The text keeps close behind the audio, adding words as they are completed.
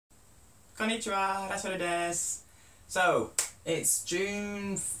Konnichiwa, Rasuru desu. So, it's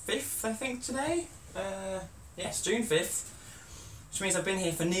June 5th, I think, today? Yes, June 5th, which means I've been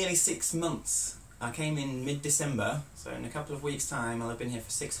here for nearly 6 months. I came in mid-December, so in a couple of weeks' time I'll have been here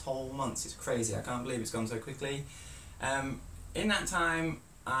for 6 whole months. It's crazy, I can't believe it's gone so quickly. In that time,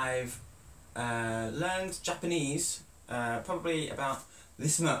 I've learned Japanese, probably about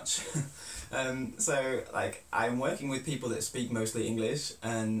this much. So, like, I'm working with people that speak mostly English,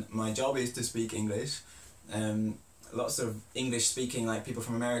 and my job is to speak English. Lots of English speaking, like people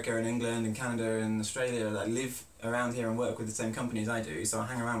from America and England and Canada and Australia that live around here and work with the same company as I do, so I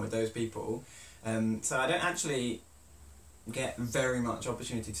hang around with those people. So I don't actually get very much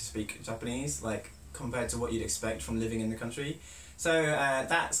opportunity to speak Japanese, like compared to what you'd expect from living in the country. So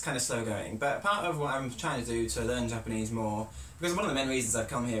that's kind of slow going. But part of what I'm trying to do to learn Japanese more, because one of the main reasons I've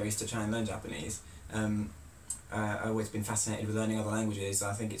come here is to try and learn Japanese. I've always been fascinated with learning other languages.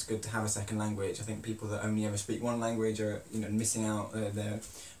 I think it's good to have a second language. I think people that only ever speak one language are, you know, missing out. They're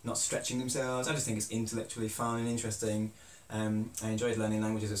not stretching themselves. I just think it's intellectually fun and interesting. I enjoyed learning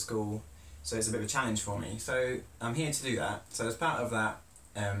languages at school, so it's a bit of a challenge for me. So I'm here to do that. So as part of that,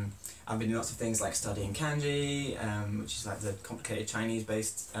 I've been doing lots of things like studying kanji, which is like the complicated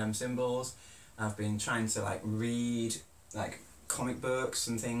Chinese-based symbols. I've been trying to like read like comic books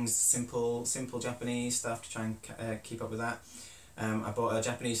and things, simple Japanese stuff to try and keep up with that. I bought a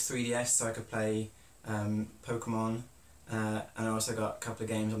Japanese 3DS so I could play Pokemon, and I also got a couple of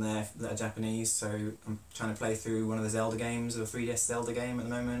games on there that are Japanese, so I'm trying to play through one of the Zelda games, the 3DS Zelda game at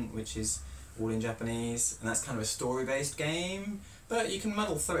the moment, which is all in Japanese, and that's kind of a story-based game, but you can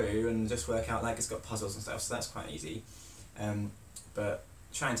muddle through and just work out, like, it's got puzzles and stuff, so that's quite easy. But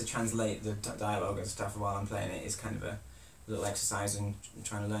trying to translate the dialogue and stuff while I'm playing it is kind of a little exercise in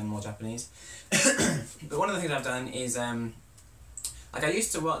trying to learn more Japanese. But one of the things I've done is, like, I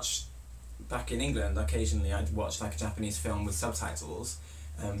used to watch, back in England, occasionally I'd watch like a Japanese film with subtitles,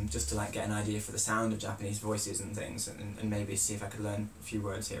 just to like get an idea for the sound of Japanese voices and things, and maybe see if I could learn a few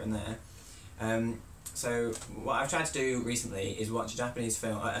words here and there. So what I've tried to do recently is watch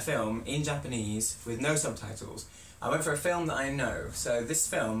a film in Japanese with no subtitles. I went for a film that I know. So this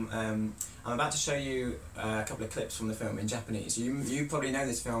film, I'm about to show you a couple of clips from the film in Japanese. You probably know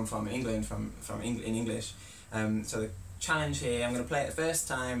this film from England, in English. So the challenge here, I'm going to play it the first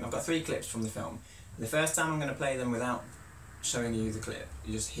time. I've got 3 clips from the film. The first time I'm going to play them without showing you the clip.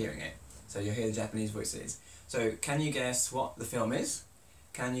 You're just hearing it. So you'll hear the Japanese voices. So can you guess what the film is?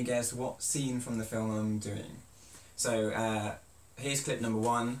 Can you guess what scene from the film I'm doing? So here's clip number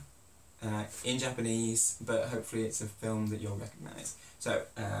 1. In Japanese, but hopefully it's a film that you'll recognise. So,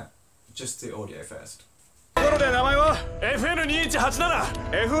 just the audio first. ところで名前は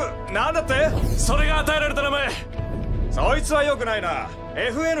FN2187F なんだって？それが与えられた名前。そいつは良くないな。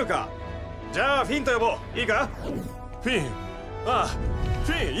FN か。じゃあフィンと呼ぼう。いいか？フィン。ああ、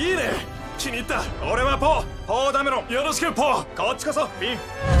フィンいいね。気に入った。俺はポー。ポーダメロン。よろしくポー。こっちこそフィン。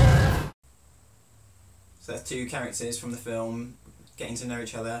So that's 2 characters from the film. Getting to know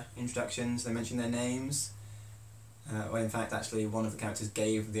each other, introductions, they mention their names. Well, in fact, actually, one of the characters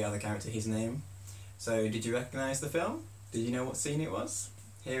gave the other character his name. So, did you recognise the film? Did you know what scene it was?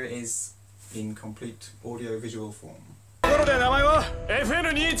 Here it is in complete audio-visual form. ところで名前は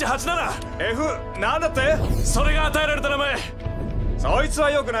FN2187F なんだって？それが与えられた名前。そいつは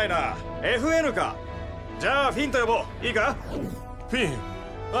良くないな。FN か。じゃあフィンと呼ぼう。いいか？フィン。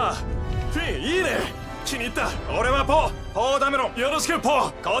ああ、フィンいいね。気に入った。俺はポー。ポーダメロン。よろしくポ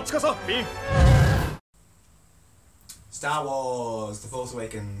ー。こっちこそフィン。Star Wars: The Force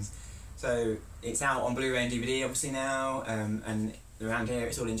Awakens. So it's out on Blu-ray and DVD obviously now, and around here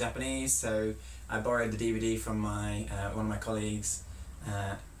it's all in Japanese. So I borrowed the DVD from my one of my colleagues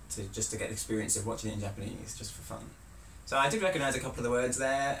just to get the experience of watching it in Japanese, just for fun. So I did recognise a couple of the words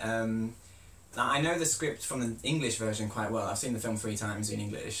there. I know the script from the English version quite well. I've seen the film 3 times in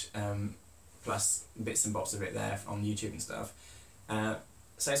English. Plus bits and bobs of it there on YouTube and stuff.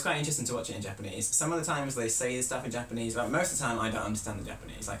 So it's quite interesting to watch it in Japanese. Some of the times they say the stuff in Japanese, but most of the time I don't understand the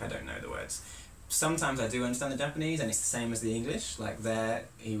Japanese, like I don't know the words. Sometimes I do understand the Japanese and it's the same as the English, like there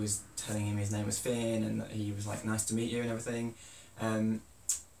he was telling him his name was Finn and he was like, nice to meet you and everything. And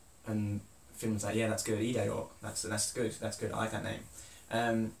Finn was like, yeah, that's good, Idayo, that's good, I like that name.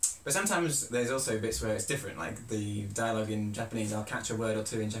 But sometimes there's also bits where it's different, like the dialogue in Japanese, I'll catch a word or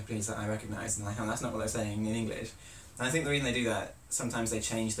 2 in Japanese that I recognise and like, oh, that's not what they're saying in English. And I think the reason they do that, sometimes they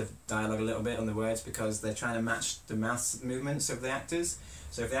change the dialogue a little bit on the words because they're trying to match the mouth movements of the actors.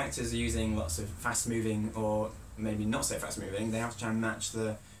 So if the actors are using lots of fast moving or maybe not so fast moving, they have to try and match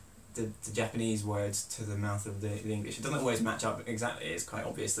the the Japanese words to the mouth of the English. It doesn't always match up exactly. It's quite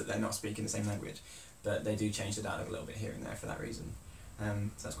obvious that they're not speaking the same language, but they do change the dialogue a little bit here and there for that reason.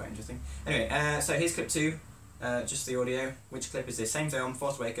 So that's quite interesting. Anyway, so here's clip 2, just the audio. Which clip is this? Same film,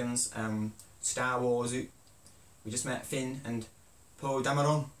 Force Awakens, Star Wars. We just met Finn and Poe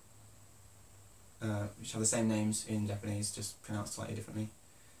Dameron, which have the same names in Japanese, just pronounced slightly differently.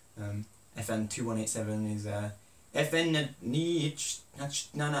 FN 2187 is FN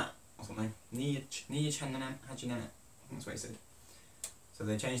 287 or something. 287. That's what he said. So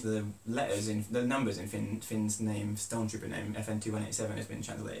they changed the letters in the numbers in Finn's name, Stormtrooper name. FN 2187 has been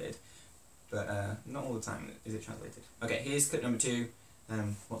translated, but not all the time is it translated. Okay, here's clip number 2.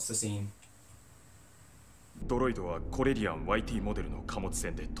 What's the scene? ドロイドはコレリアン YT モデルの貨物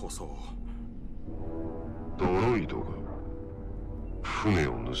船で逃走。ドロイドが船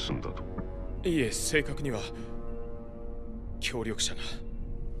を盗んだと？いえ、正確には協力者な。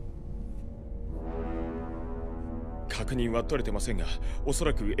確認は取れてませんが、おそ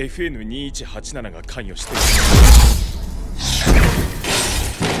らく FN2187 が関与している。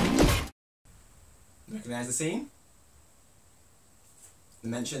Recognize the scene? The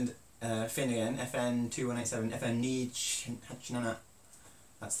mentioned Finn again, FN 2187, FN 287.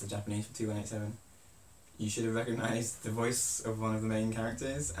 That's the Japanese for 2187. You should have recognised the voice of one of the main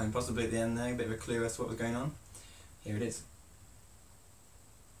characters, and possibly at the end there, a bit of a clue as to what was going on. Here it is.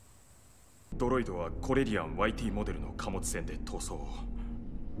 ドロイドはコレリアン YT モデルの貨物船で逃走。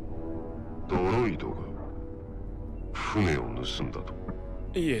ドロイドが船を盗んだと？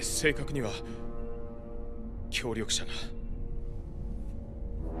いえ、正確には協力者な。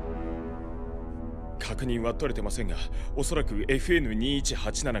確認は取れてませんが、おそらく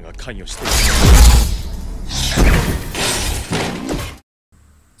FN2187 が関与している。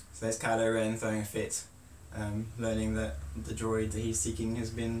So there's Kylo Ren throwing a fit, learning that the droid that he's seeking has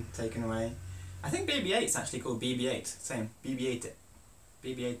been taken away. I think BB-8's actually called BB-8. Same, BB-8.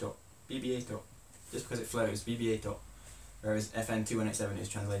 BB-8. BB-8. Just because it flows, BB-8. Whereas FN2187 is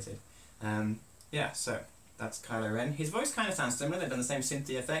translated. Yeah, so that's Kylo Ren. His voice kind of sounds similar. They've done the same synth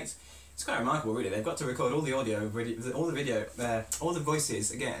effects. It's quite remarkable, really. They've got to record all the audio, all the video, all the voices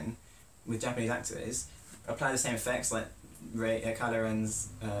again with Japanese actors. Apply the same effects like Kylo Ren's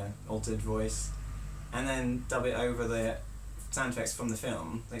altered voice, and then dub it over the sound effects from the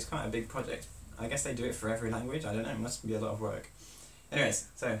film. It's quite a big project. I guess they do it for every language. I don't know. It must be a lot of work. Anyways,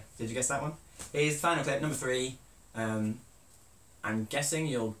 so did you guess that one? Here's final clip number 3. I'm guessing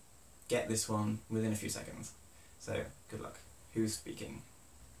you'll get this one within a few seconds. So good luck. Who's speaking?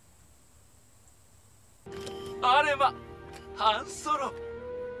 あれま、ハンソロ。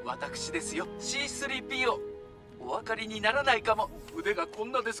私ですよ、C3PO。お分かりにならないかも。腕がこ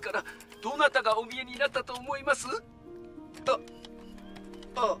んなですから、どなたがお見えになったと思います？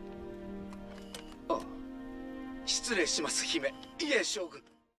失礼します、姫。いえ、将軍。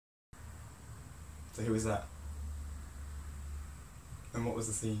So who was that? And what was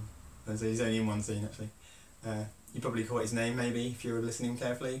the scene? So he's only in one scene, actually. You probably caught his name, maybe, if you were listening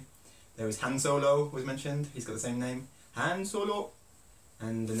carefully. There was Han Solo was mentioned. He's got the same name, Han Solo,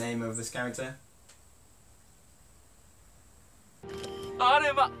 and the name of this character. あ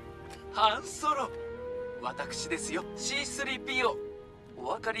れま、ハンソロ。私ですよ、C3PO。お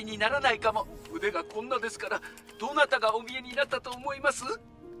分かりにならないかも。腕がこんなですから、どなたがお見えになったと思います？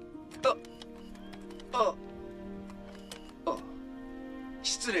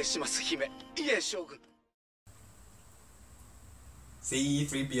失礼します、姫。いえ、将軍。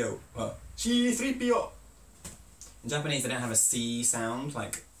C3PO. Well, C3PO! In Japanese, they don't have a C sound,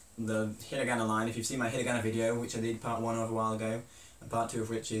 like the hiragana line. If you've seen my hiragana video, which I did part 1 of a while ago, and part 2 of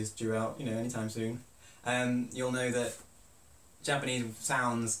which is due out, anytime soon, you'll know that Japanese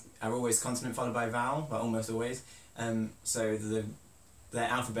sounds are always consonant followed by vowel, well, almost always. So their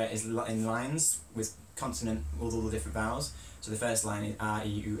alphabet is in lines with consonant with all the different vowels. So the first line is A, I,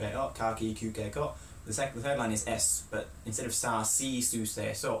 U, E, O, Ka, Ki, Ku, Ke, Ko. The third line is S, but instead of Sa, Si, Su,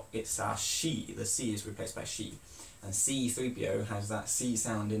 Se, So, it's Sa, Shi. The C is replaced by Shi. And C3PO has that C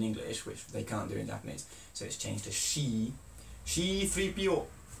sound in English, which they can't do in Japanese. So it's changed to Shi. Shi3PO.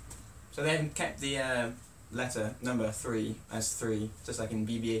 So they haven't kept the letter number 3 as 3, just like in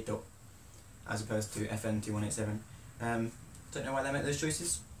BB-8, as opposed to FN2187. Don't know why they make those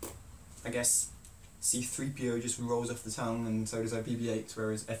choices. I guess C3PO just rolls off the tongue, and so does BB-8,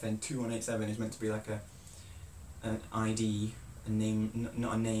 whereas FN2187 is meant to be like an ID, a name,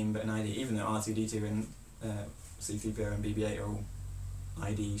 not a name, but an ID, even though R2-D2 and C3PO and BB-8 are all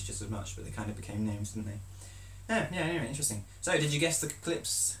IDs just as much, but they kind of became names, didn't they? Yeah, anyway, interesting. So, did you guess the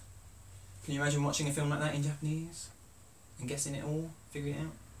clips? Can you imagine watching a film like that in Japanese? And guessing it all? Figuring it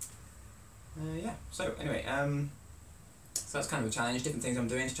out? Yeah, so anyway, so that's kind of a challenge, different things I'm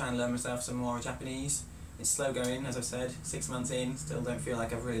doing to try and learn myself some more Japanese. It's slow going, as I've said, 6 months in, still don't feel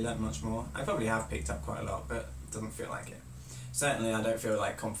like I've really learnt much more. I probably have picked up quite a lot, but it doesn't feel like it. Certainly I don't feel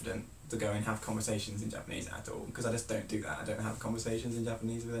like confident to go and have conversations in Japanese at all, because I just don't do that. I don't have conversations in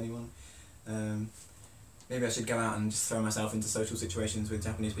Japanese with anyone. Maybe I should go out and just throw myself into social situations with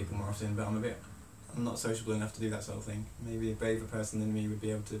Japanese people more often, but I'm not sociable enough to do that sort of thing. Maybe a braver person than me would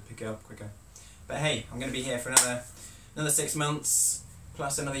be able to pick it up quicker. But hey, I'm going to be here for another 6 months,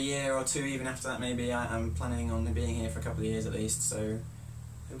 plus another year or two even after that maybe. I'm planning on being here for a couple of years at least, so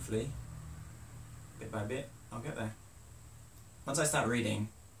hopefully, bit by bit, I'll get there. Once I start reading,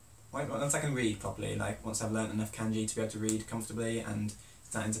 once I can read properly, like once I've learnt enough kanji to be able to read comfortably and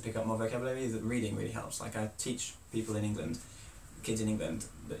starting to pick up more vocabulary, that reading really helps. Like I teach people in England, kids in England,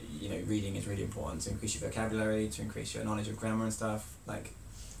 that reading is really important to increase your vocabulary, to increase your knowledge of grammar and stuff. Like,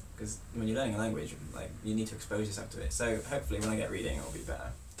 because when you're learning a language, like you need to expose yourself to it. So hopefully when I get reading, it'll be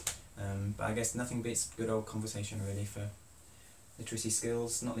better. But I guess nothing beats good old conversation really for literacy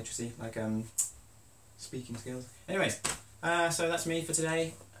skills, not literacy, like speaking skills. Anyways, so that's me for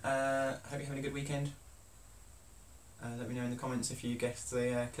today. Hope you're having a good weekend. Let me know in the comments if you guessed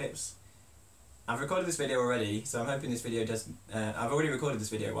the clips. I've recorded this video already, so I'm hoping this video does... I've already recorded this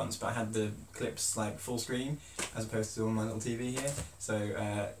video once, but I had the clips like full screen as opposed to on my little TV here, so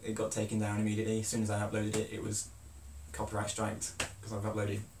it got taken down immediately. As soon as I uploaded it, it was copyright striked because I've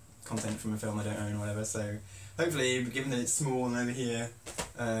uploaded content from a film I don't own or whatever, so hopefully, given that it's small and over here,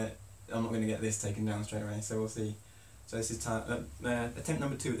 I'm not going to get this taken down straight away, so we'll see. So this is attempt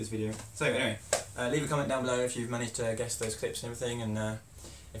number 2 at this video. So anyway, leave a comment down below if you've managed to guess those clips and everything, and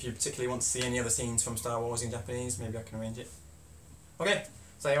if you particularly want to see any other scenes from Star Wars in Japanese, maybe I can arrange it. Okay,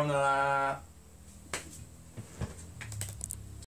 sayonara!